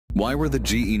Why were the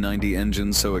GE90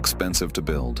 engines so expensive to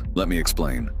build? Let me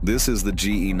explain. This is the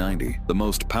GE90, the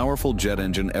most powerful jet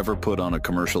engine ever put on a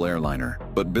commercial airliner.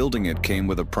 But building it came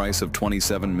with a price of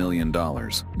 $27 million.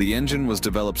 The engine was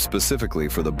developed specifically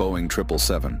for the Boeing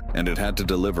 777, and it had to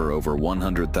deliver over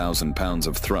 100,000 pounds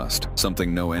of thrust,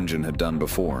 something no engine had done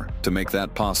before. To make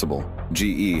that possible,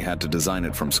 GE had to design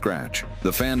it from scratch.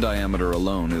 The fan diameter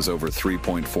alone is over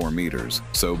 3.4 meters,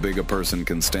 so big a person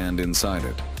can stand inside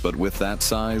it. But with that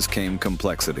size came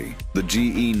complexity. The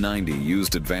GE90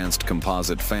 used advanced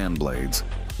composite fan blades,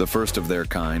 the first of their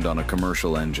kind on a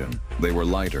commercial engine. They were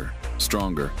lighter,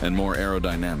 stronger, and more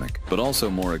aerodynamic, but also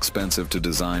more expensive to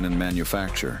design and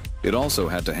manufacture. It also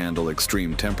had to handle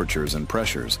extreme temperatures and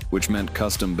pressures, which meant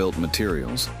custom-built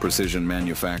materials, precision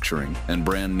manufacturing, and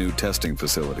brand new testing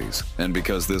facilities. And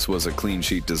because this was a clean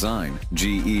sheet design,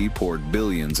 GE poured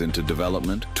billions into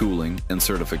development, tooling, and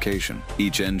certification.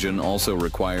 Each engine also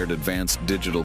required advanced digital